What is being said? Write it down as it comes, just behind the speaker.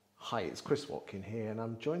Hi, it's Chris Watkin here, and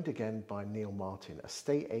I'm joined again by Neil Martin,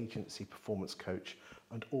 estate agency performance coach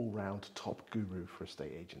and all-round top guru for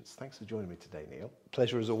estate agents. Thanks for joining me today, Neil.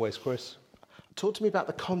 Pleasure as always, Chris. Talk to me about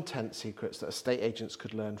the content secrets that estate agents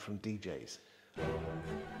could learn from DJs.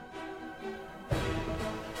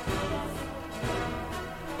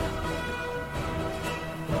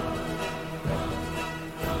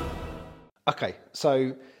 Okay,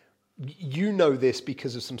 so you know this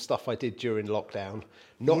because of some stuff I did during lockdown.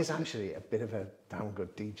 He's actually a bit of a damn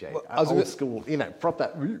good DJ. Well, Old school,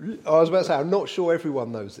 proper. I was about to say, I'm not sure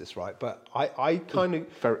everyone knows this, right? But I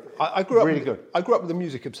grew up really good. I grew up with a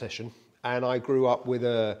music obsession, and I grew up with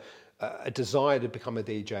a desire to become a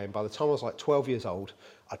DJ. And by the time I was like 12 years old,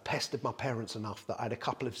 I'd pestered my parents enough that I had a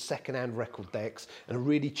couple of second-hand record decks and a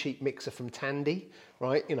really cheap mixer from Tandy,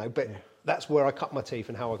 right? That's where I cut my teeth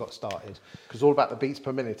and how I got started. Because all about the beats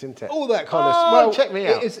per minute, isn't it? All that kind of stuff. Well, check me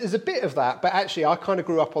out. It's a bit of that, but actually I kind of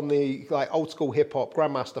grew up on the old school hip hop,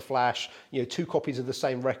 Grandmaster Flash, 2 copies of the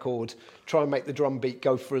same record, try and make the drum beat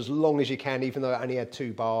go for as long as you can, even though it only had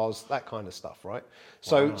 2 bars, that kind of stuff, right?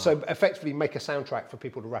 So effectively make a soundtrack for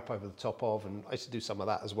people to rap over the top of, and I used to do some of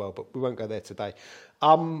that as well, but we won't go there today.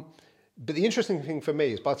 But the interesting thing for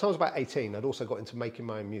me is by the time I was about 18, I'd also got into making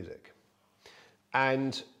my own music.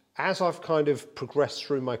 And as I've kind of progressed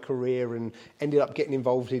through my career and ended up getting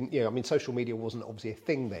involved in, social media wasn't obviously a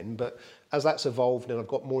thing then, but as that's evolved and I've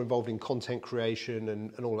got more involved in content creation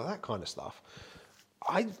and all of that kind of stuff,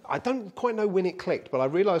 I don't quite know when it clicked, but I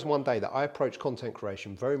realised one day that I approach content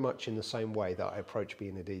creation very much in the same way that I approach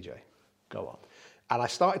being a DJ. Go on. And I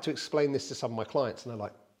started to explain this to some of my clients, and they're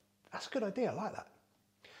like, that's a good idea, I like that.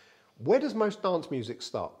 Where does most dance music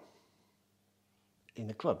start? In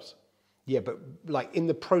the clubs. Yeah, but like in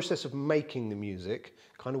the process of making the music,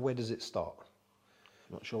 kind of where does it start?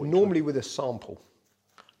 Not sure. Normally with a sample.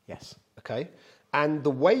 Yes. Okay. And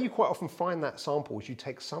the way you quite often find that sample is you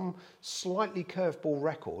take some slightly curveball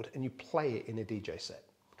record and you play it in a DJ set.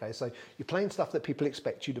 Okay, so you're playing stuff that people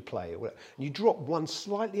expect you to play, or whatever, and you drop one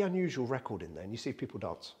slightly unusual record in there, and you see if people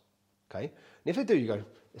dance. Okay, and if they do, you go,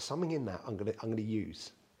 "There's something in that I'm gonna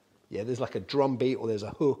use." Yeah, there's like a drum beat, or there's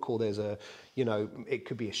a hook, or there's a, it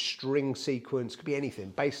could be a string sequence, could be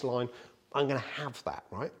anything, bass line. I'm going to have that,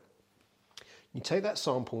 right? You take that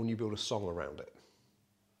sample and you build a song around it.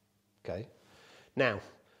 Okay? Now,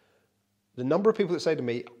 the number of people that say to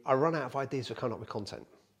me, I run out of ideas for coming up with content.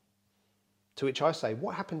 To which I say,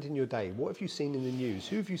 what happened in your day? What have you seen in the news?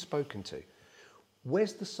 Who have you spoken to?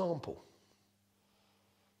 Where's the sample?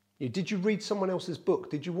 Did you read someone else's book?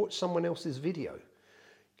 Did you watch someone else's video?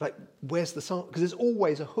 Like, where's the song? Because there's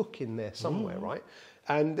always a hook in there somewhere, right?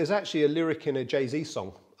 And there's actually a lyric in a Jay-Z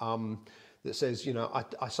song that says,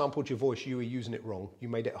 I sampled your voice, you were using it wrong. You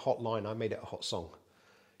made it a hot line, I made it a hot song.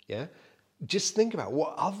 Yeah? Just think about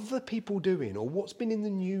what other people doing, or what's been in the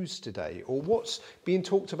news today, or what's being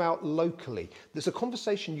talked about locally. There's a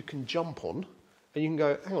conversation you can jump on, and you can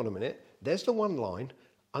go, hang on a minute, there's the one line,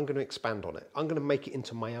 I'm going to expand on it. I'm going to make it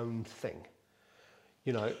into my own thing.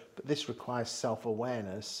 But this requires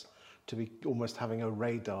self-awareness to be almost having a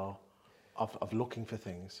radar of looking for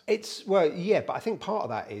things. But I think part of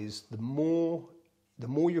that is the more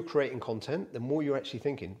you're creating content, the more you're actually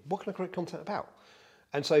thinking, what can I create content about?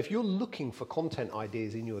 And so if you're looking for content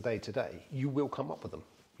ideas in your day-to-day, you will come up with them,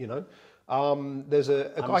 There's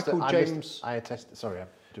a guy called James... I attest... Sorry, I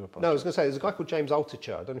do apologize. No, I was going to say, there's a guy called James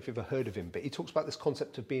Altucher. I don't know if you've ever heard of him, but he talks about this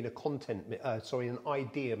concept of being an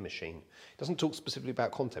idea machine. He doesn't talk specifically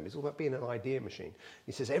about content. He's all about being an idea machine.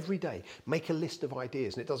 He says every day, make a list of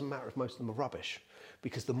ideas, and it doesn't matter if most of them are rubbish,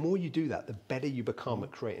 because the more you do that, the better you become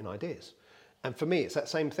at creating ideas. And for me, it's that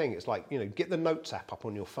same thing. It's like, get the Notes app up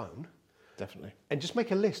on your phone. Definitely. And just make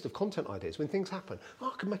a list of content ideas when things happen.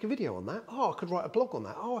 Oh, I could make a video on that. Oh, I could write a blog on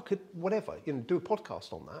that. Oh, I could whatever, do a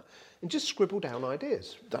podcast on that. And just scribble down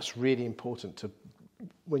ideas. That's really important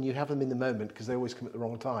when you have them in the moment, because they always come at the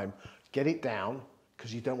wrong time. Get it down,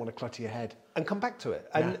 because you don't want to clutter your head. And come back to it.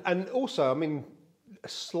 And also, a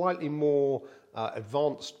slightly more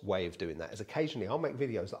advanced way of doing that is occasionally I'll make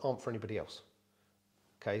videos that aren't for anybody else.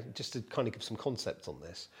 Okay, just to kind of give some concepts on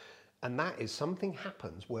this. And that is something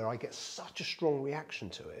happens where I get such a strong reaction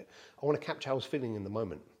to it. I want to capture how I was feeling in the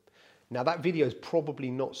moment. Now that video is probably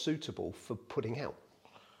not suitable for putting out.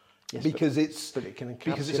 Yes, because it's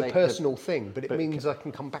a personal thing, but it means I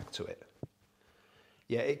can come back to it.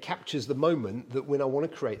 Yeah, it captures the moment that when I want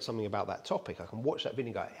to create something about that topic, I can watch that video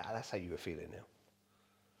and go, yeah, that's how you were feeling now.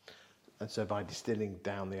 And so by distilling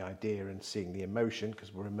down the idea and seeing the emotion,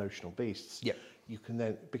 because we're emotional beasts, you can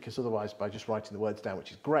then, because otherwise by just writing the words down,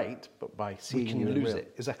 which is great, but by seeing you can lose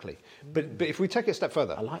it. Exactly. But if we take it a step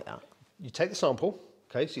further. I like that. You take the sample,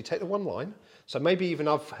 Okay, so you take the one line. So maybe even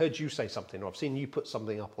I've heard you say something, or I've seen you put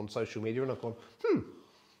something up on social media, and I've gone,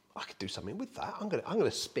 I could do something with that. I'm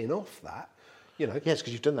gonna spin off that. You know, Yes,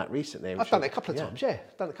 because you've done that recently. I've done it a couple of times, yeah.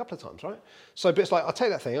 Done it a couple of times, right? So, but it's like, I'll take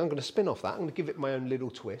that thing, I'm going to spin off that, I'm going to give it my own little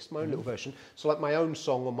twist, my own little version. So like my own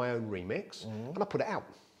song or my own remix, and I put it out.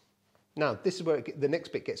 Now, this is where the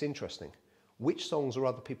next bit gets interesting. Which songs are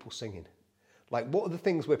other people singing? Like, what are the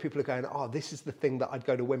things where people are going, oh, this is the thing that I'd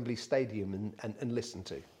go to Wembley Stadium and listen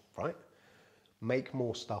to, right? Make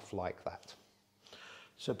more stuff like that.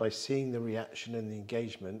 So by seeing the reaction and the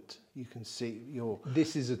engagement, you can see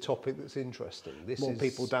This is a topic that's interesting. more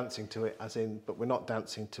people dancing to it, as in, but we're not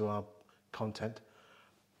dancing to our content.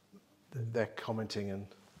 They're commenting and...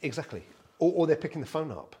 Exactly. Or they're picking the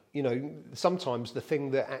phone up. You know, sometimes the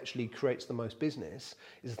thing that actually creates the most business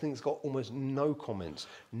is the thing that's got almost no comments,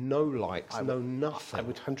 no likes, nothing. I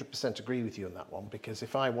would 100% agree with you on that one, because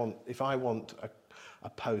if I want a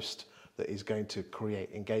post that is going to create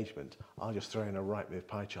engagement, I'll just throw in a Rightmove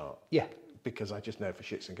pie chart. Yeah. Because I just know for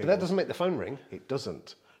shits and giggles. But that doesn't make the phone ring. It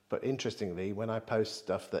doesn't. But interestingly, when I post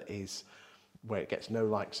stuff that is where it gets no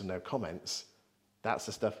likes and no comments, that's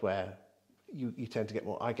the stuff where you tend to get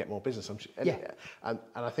more. I get more business. And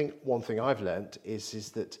I think one thing I've learned is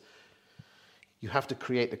that you have to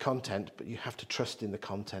create the content, but you have to trust in the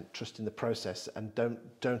content, trust in the process, and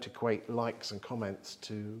don't equate likes and comments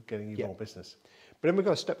to getting you more business. But then we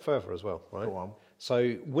go a step further as well, right? Go on.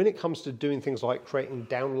 So when it comes to doing things like creating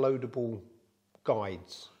downloadable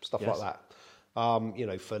guides, stuff like that, you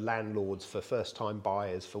know, for landlords, for first-time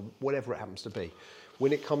buyers, for whatever it happens to be.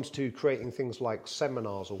 When it comes to creating things like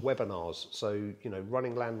seminars or webinars, so, you know,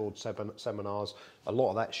 running landlord seminars, a lot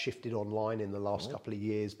of that shifted online in the last couple of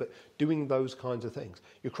years, but doing those kinds of things.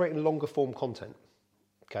 You're creating longer form content,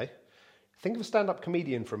 okay? Think of a stand-up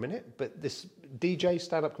comedian for a minute, but this DJ,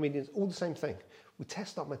 stand-up comedians, all the same thing. We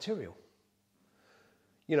test our material.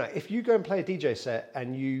 You know, if you go and play a DJ set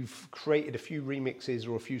and you've created a few remixes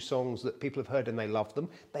or a few songs that people have heard and they love them,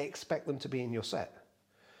 they expect them to be in your set.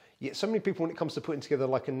 Yet so many people, when it comes to putting together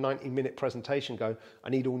like a 90-minute presentation, go,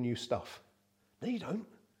 I need all new stuff. No, you don't.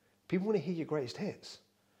 People want to hear your greatest hits.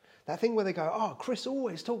 That thing where they go, oh, Chris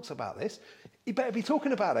always talks about this. You better be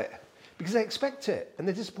talking about it, because they expect it and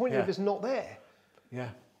they're disappointed if it's not there. Yeah.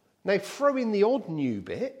 Now, throw in the odd new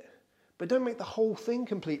bit, but don't make the whole thing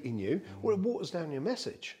completely new, or it waters down your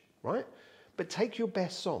message, right? But take your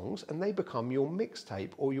best songs and they become your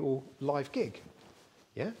mixtape or your live gig,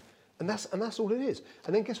 yeah? And that's all it is.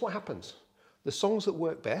 And then guess what happens? The songs that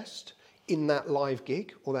work best in that live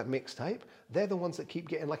gig or that mixtape, they're the ones that keep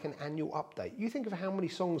getting like an annual update. You think of how many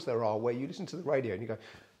songs there are where you listen to the radio and you go,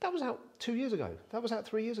 that was out 2 years ago, that was out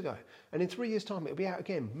 3 years ago. And in 3 years' time, it'll be out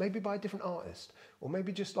again, maybe by a different artist, or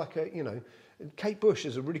maybe just like a, you know, Kate Bush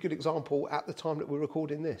is a really good example at the time that we're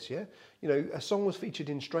recording this, yeah? You know, a song was featured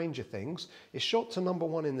in Stranger Things, it's shot to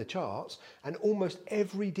 #1 in the charts, and almost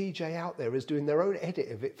every DJ out there is doing their own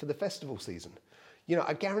edit of it for the festival season. You know,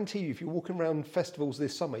 I guarantee you, if you're walking around festivals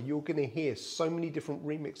this summer, you're going to hear so many different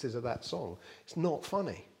remixes of that song. It's not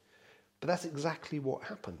funny, but that's exactly what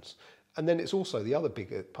happens. And then it's also, the other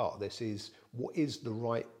bigger part of this is, what is the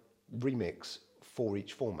right remix for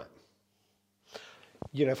each format?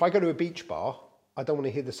 You know, if I go to a beach bar, I don't want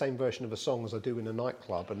to hear the same version of a song as I do in a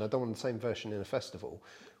nightclub, and I don't want the same version in a festival.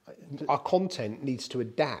 Our content needs to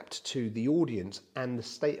adapt to the audience and the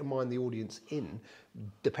state of mind the audience in,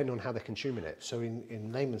 depending on how they're consuming it. So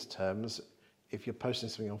in layman's terms, if you're posting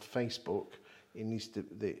something on Facebook,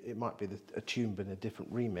 it might be a tune but a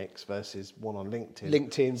different remix versus one on LinkedIn.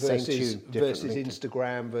 LinkedIn versus LinkedIn.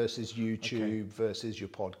 Instagram versus YouTube versus your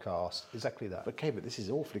podcast. Exactly that. But this is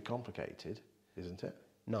awfully complicated, isn't it?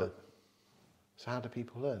 No. So how do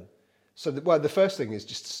people learn? So the first thing is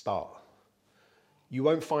just to start. You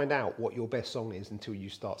won't find out what your best song is until you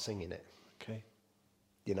start singing it. Okay.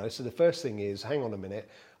 You know, so the first thing is, hang on a minute,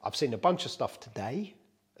 I've seen a bunch of stuff today.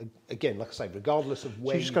 Again, like I say, regardless of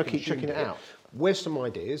where you just got to keep checking it out. Where's some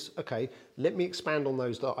ideas? Okay, let me expand on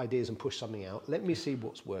those ideas and push something out. Let me see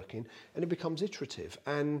what's working, and it becomes iterative.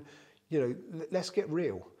 And, you know, let's get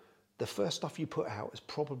real. The first stuff you put out is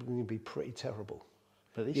probably going to be pretty terrible.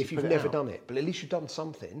 But at least if you've never done it. But at least you've done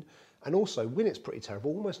something. And also, when it's pretty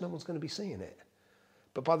terrible, almost no one's going to be seeing it.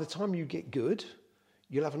 But by the time you get good,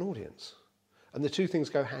 you'll have an audience. And the two things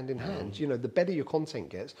go hand in hand. You know, the better your content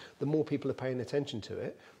gets, the more people are paying attention to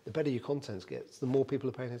it. The better your content gets, the more people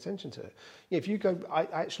are paying attention to it. Yeah, if you go, I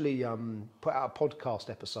actually put out a podcast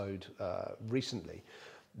episode recently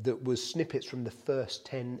that was snippets from the first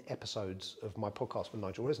 10 episodes of my podcast with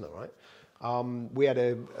Nigel Risner, right? We had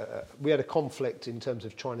a conflict in terms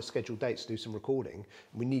of trying to schedule dates to do some recording,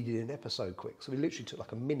 and we needed an episode quick. So we literally took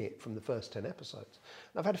like a minute from the first 10 episodes.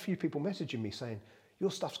 And I've had a few people messaging me saying,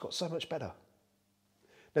 your stuff's got so much better.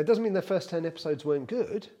 Now, it doesn't mean the first 10 episodes weren't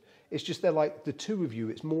good. It's just they're like the two of you,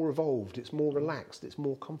 it's more evolved, it's more relaxed, it's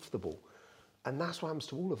more comfortable. And that's what happens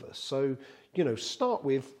to all of us. So, start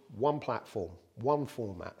with one platform, one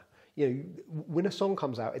format. When a song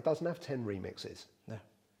comes out, it doesn't have 10 remixes. No.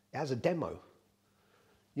 It has a demo.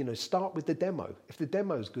 Start with the demo. If the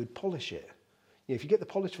demo's good, polish it. If you get the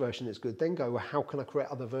polished version that's good, then go, well, how can I create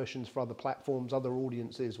other versions for other platforms, other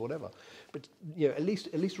audiences, whatever. But at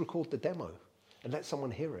least record the demo and let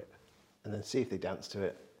someone hear it. And then see if they dance to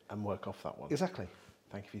it and work off that one. Exactly.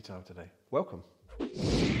 Thank you for your time today. Welcome.